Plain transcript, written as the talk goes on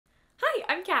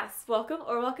I'm Cass.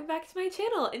 Welcome back to my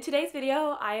channel. In today's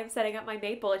video, I am setting up my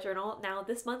May bullet journal. Now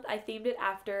this month I themed it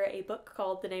after a book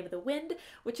called The Name of the Wind,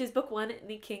 which is book 1 in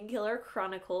the Kingkiller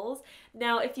Chronicles.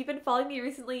 Now if you've been following me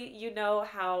recently, you know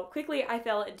how quickly I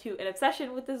fell into an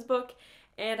obsession with this book,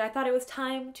 and I thought it was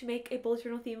time to make a bullet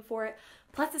journal theme for it.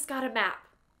 Plus it's got a map.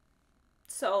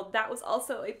 So that was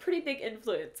also a pretty big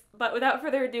influence. But without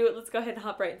further ado, let's go ahead and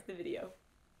hop right into the video.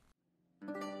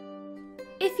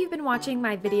 If you've been watching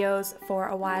my videos for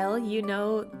a while, you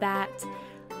know that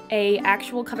an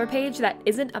actual cover page that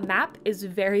isn't a map is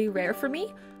very rare for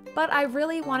me, but I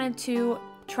really wanted to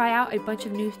try out a bunch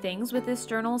of new things with this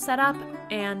journal setup,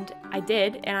 and I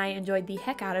did, and I enjoyed the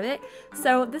heck out of it.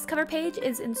 So this cover page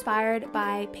is inspired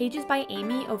by Pages by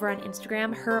Amy over on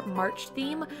Instagram. Her March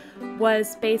theme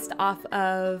was based off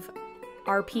of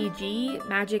RPG,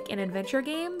 magic, and adventure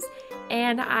games,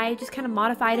 and I just kind of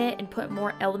modified it and put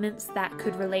more elements that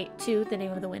could relate to the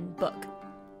Name of the Wind book.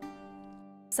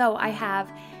 So I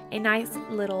have a nice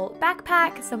little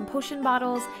backpack, some potion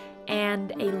bottles,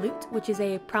 and a lute, which is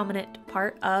a prominent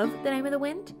part of the Name of the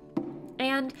Wind.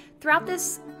 And throughout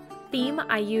this theme,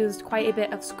 I used quite a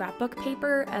bit of scrapbook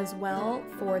paper as well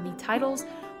for the titles,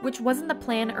 which wasn't the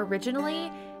plan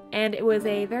originally, and it was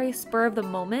a very spur of the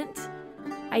moment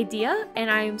idea,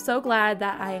 and I'm so glad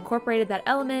that I incorporated that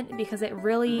element because it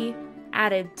really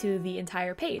added to the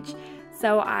entire page.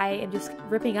 So I am just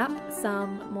ripping up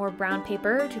some more brown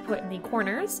paper to put in the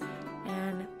corners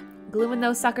and gluing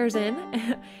those suckers in.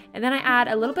 And then I add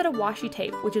a little bit of washi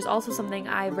tape, which is also something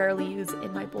I rarely use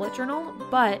in my bullet journal,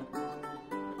 but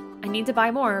I need to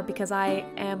buy more because I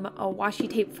am a washi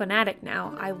tape fanatic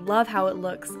now. I love how it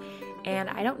looks, and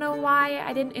I don't know why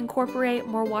I didn't incorporate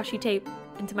more washi tape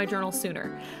into my journal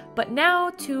sooner. But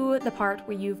now to the part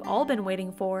where you've all been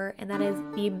waiting for, and that is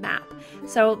the map.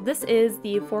 So this is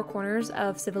the Four Corners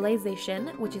of Civilization,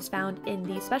 which is found in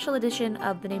the special edition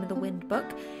of the Name of the Wind book.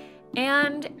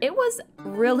 And it was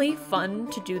really fun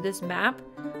to do this map,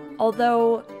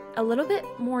 although a little bit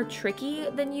more tricky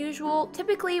than usual.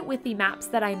 Typically with the maps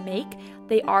that I make,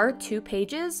 they are 2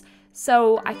 pages,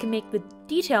 so I can make the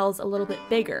details a little bit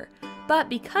bigger. But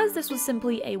because this was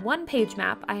simply a 1-page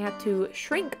map, I had to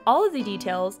shrink all of the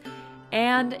details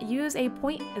and use a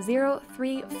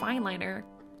 0.03 fine liner.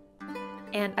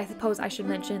 And I suppose I should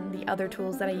mention the other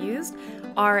tools that I used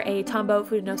are a Tombow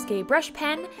Fudenosuke brush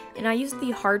pen, and I used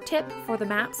the hard tip for the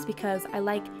maps because I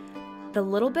like the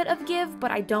little bit of give,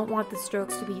 but I don't want the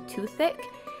strokes to be too thick.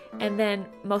 And then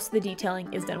most of the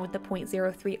detailing is done with the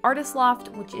 0.03 Artist Loft,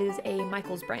 which is a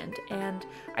Michaels brand. And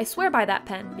I swear by that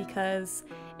pen because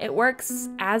it works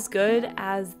as good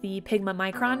as the Pigma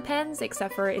Micron pens,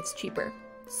 except for it's cheaper.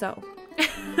 So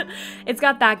it's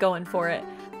got that going for it.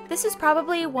 This is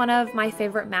probably one of my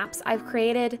favorite maps I've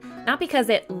created, not because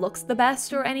it looks the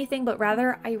best or anything, but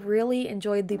rather I really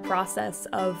enjoyed the process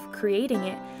of creating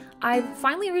it. I've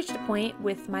finally reached a point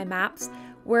with my maps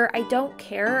where I don't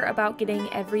care about getting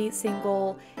every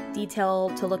single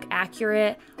detail to look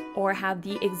accurate or have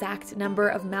the exact number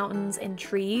of mountains and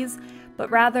trees, but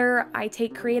rather I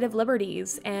take creative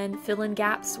liberties and fill in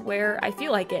gaps where I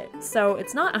feel like it. So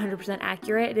it's not 100%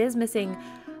 accurate. It is missing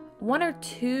 1 or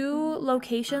 2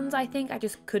 locations I think I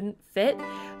just couldn't fit,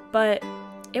 but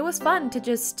it was fun to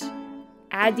just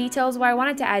add details where I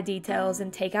wanted to add details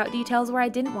and take out details where I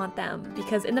didn't want them.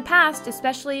 Because in the past,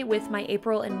 especially with my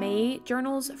April and May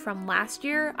journals from last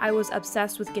year, I was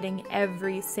obsessed with getting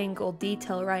every single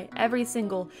detail right. Every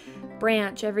single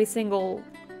branch, every single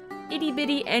itty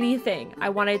bitty anything I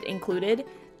wanted included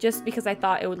just because I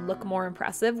thought it would look more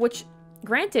impressive, which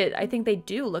granted, I think they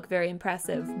do look very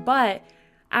impressive, but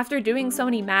after doing so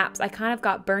many maps, I kind of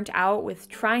got burnt out with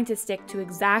trying to stick to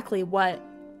exactly what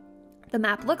the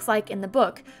map looks like in the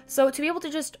book. So to be able to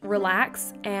just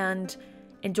relax and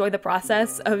enjoy the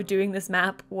process of doing this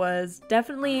map was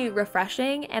definitely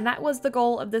refreshing, and that was the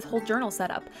goal of this whole journal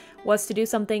setup, was to do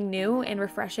something new and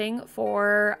refreshing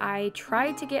for I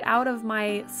tried to get out of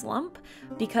my slump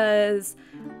because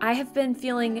I have been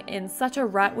feeling in such a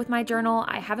rut with my journal.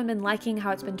 I haven't been liking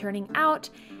how it's been turning out,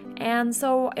 and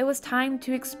so it was time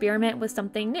to experiment with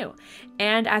something new.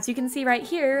 And as you can see right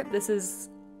here, this is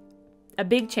a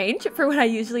big change for what I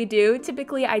usually do.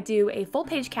 Typically I do a full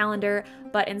page calendar,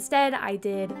 but instead I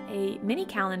did a mini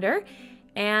calendar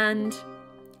and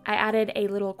I added a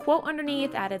little quote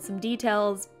underneath, added some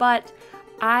details, but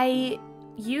I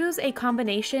use a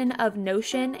combination of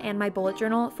Notion and my bullet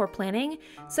journal for planning,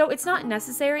 so it's not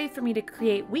necessary for me to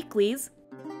create weeklies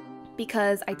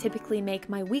because I typically make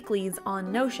my weeklies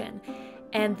on Notion.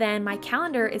 and then my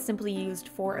calendar is simply used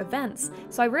for events.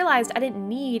 So I realized I didn't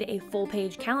need a full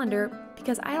page calendar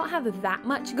because I don't have that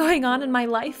much going on in my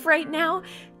life right now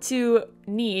to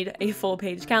need a full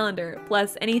page calendar.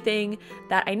 Plus anything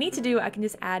that I need to do, I can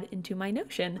just add into my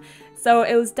Notion. So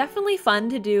it was definitely fun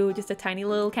to do just a tiny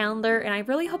little calendar, and I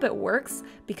really hope it works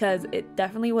because it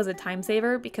definitely was a time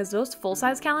saver, because those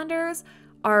full-size calendars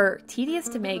are tedious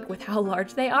to make with how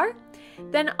large they are.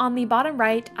 Then on the bottom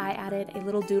right, I added a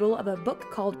little doodle of a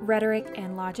book called Rhetoric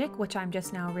and Logic, which I'm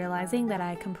just now realizing that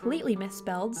I completely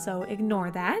misspelled, so ignore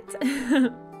that.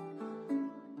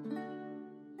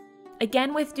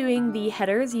 Again, with doing the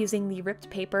headers using the ripped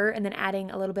paper and then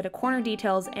adding a little bit of corner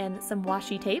details and some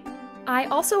washi tape. I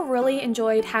also really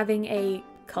enjoyed having a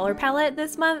color palette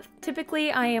this month.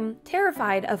 Typically, I am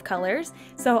terrified of colors,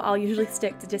 so I'll usually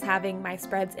stick to just having my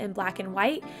spreads in black and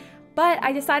white. But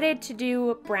I decided to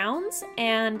do browns,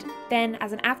 and then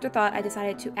as an afterthought, I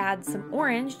decided to add some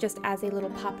orange just as a little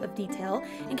pop of detail.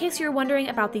 In case you're wondering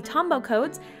about the Tombow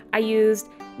codes, I used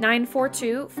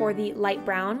 942 for the light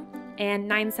brown and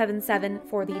 977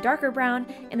 for the darker brown,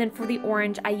 and then for the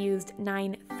orange, I used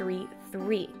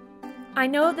 933. I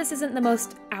know this isn't the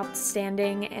most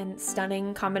outstanding and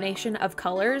stunning combination of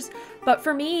colors, but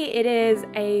for me it is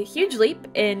a huge leap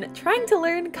in trying to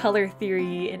learn color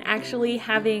theory and actually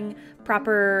having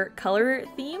proper color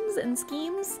themes and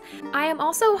schemes. I am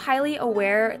also highly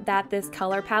aware that this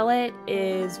color palette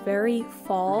is very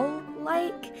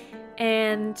fall-like,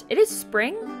 and it is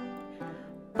spring,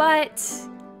 but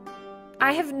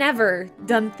I have never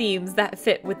done themes that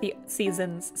fit with the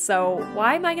seasons, so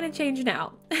why am I going to change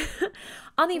now?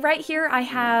 On the right here, I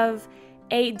have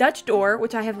a Dutch door,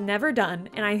 which I have never done,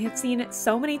 and I have seen it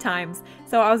so many times,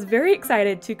 so I was very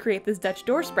excited to create this Dutch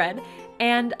door spread.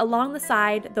 And along the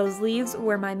side, those leaves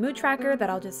were my mood tracker that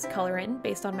I'll just color in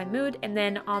based on my mood, and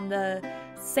then on the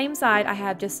same side, I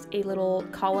have just a little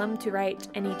column to write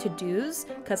any to-dos,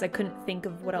 because I couldn't think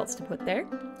of what else to put there.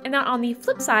 And then on the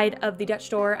flip side of the Dutch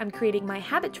door, I'm creating my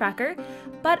habit tracker,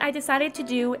 but I decided to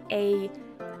do a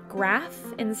graph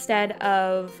instead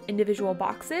of individual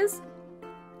boxes,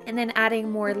 and then adding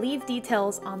more leaf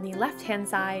details on the left-hand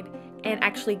side and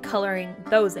actually coloring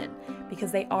those in,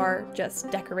 because they are just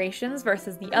decorations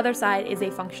versus the other side is a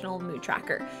functional mood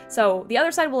tracker. So the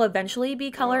other side will eventually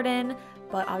be colored in,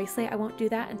 but obviously I won't do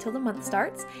that until the month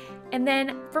starts. And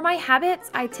then for my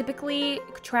habits, I typically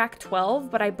track 12,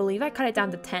 but I believe I cut it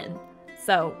down to 10.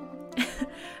 So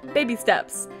baby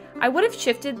steps. I would have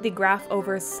shifted the graph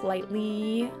over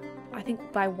slightly, I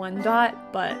think by 1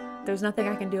 dot, but there's nothing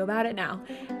I can do about it now.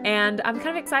 And I'm kind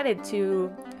of excited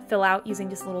to fill out using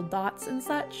just little dots and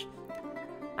such.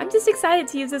 I'm just excited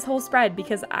to use this whole spread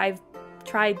because I've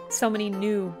tried so many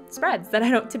new spreads that I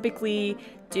don't typically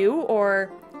do,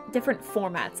 or different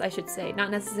formats, I should say,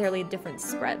 not necessarily different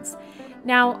spreads.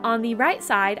 Now on the right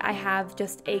side, I have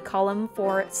just a column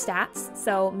for stats,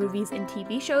 so movies and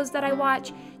TV shows that I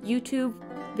watch, YouTube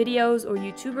videos or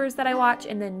YouTubers that I watch,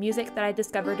 and then music that I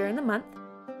discover during the month.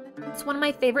 It's one of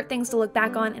my favorite things to look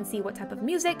back on and see what type of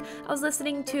music I was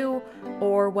listening to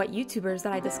or what YouTubers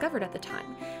that I discovered at the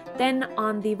time. Then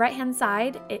on the right hand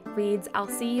side, it reads, "I'll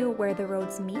see you where the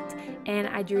roads meet," and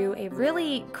I drew a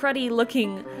really cruddy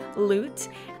looking lute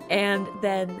and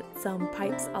then some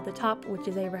pipes on the top, which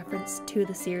is a reference to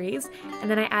the series. And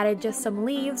then I added just some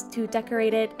leaves to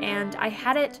decorate it, and I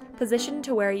had it positioned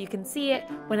to where you can see it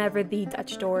whenever the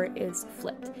Dutch door is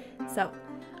flipped. So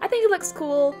I think it looks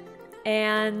cool,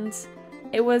 and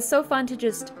it was so fun to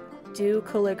just do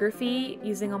calligraphy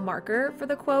using a marker for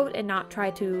the quote and not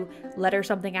try to letter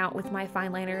something out with my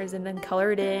fine liners and then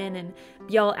color it in and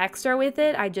be all extra with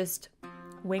it. I just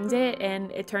winged it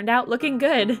and it turned out looking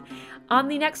good. On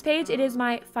the next page, it is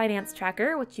my finance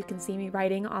tracker, which you can see me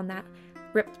writing on that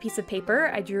ripped piece of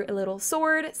paper. I drew a little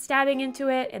sword stabbing into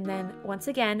it, and then once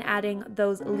again adding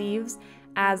those leaves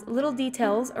as little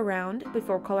details around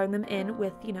before coloring them in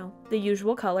with, you know, the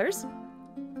usual colors.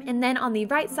 And then on the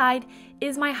right side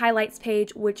is my highlights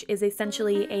page, which is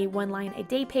essentially a 1 line a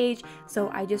day page. So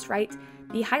I just write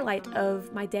the highlight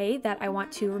of my day that I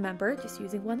want to remember just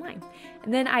using 1 line.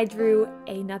 And then I drew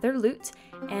another lute,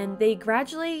 and they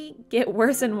gradually get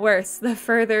worse and worse the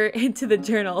further into the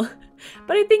journal,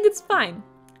 but I think it's fine.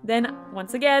 Then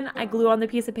once again, I glue on the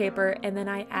piece of paper, and then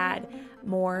I add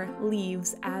more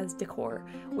leaves as decor,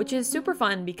 which is super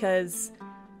fun because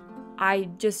I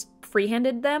just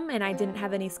freehanded them and I didn't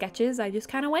have any sketches. I just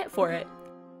kind of went for it.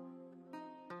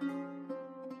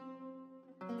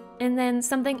 And then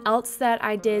something else that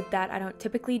I did that I don't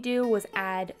typically do was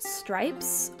add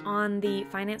stripes on the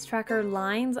finance tracker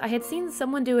lines. I had seen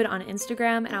someone do it on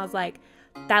Instagram and I was like,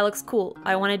 that looks cool.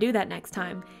 I want to do that next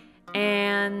time.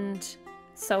 and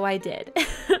so I did.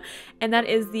 And that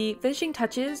is the finishing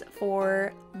touches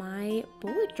for my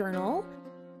bullet journal.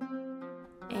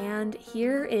 And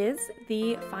here is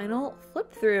the final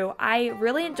flip through. I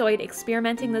really enjoyed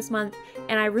experimenting this month,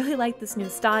 and I really like this new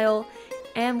style,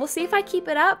 and we'll see if I keep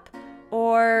it up,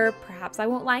 or perhaps I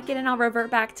won't like it and I'll revert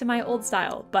back to my old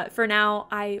style. But for now,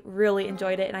 I really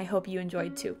enjoyed it, and I hope you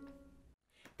enjoyed too.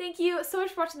 Thank you so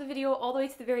much for watching the video all the way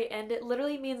to the very end. It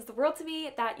literally means the world to me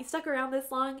that you stuck around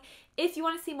this long. If you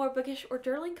want to see more bookish or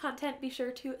journaling content, be sure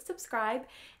to subscribe.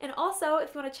 And also,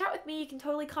 if you want to chat with me, you can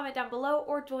totally comment down below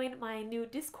or join my new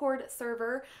Discord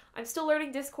server. I'm still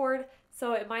learning Discord,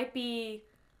 so it might be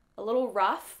a little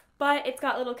rough, but it's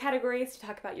got little categories to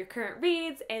talk about your current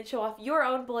reads and show off your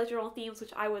own bullet journal themes,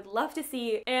 which I would love to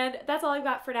see. And that's all I've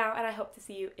got for now, and I hope to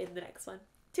see you in the next one.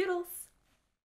 Toodles!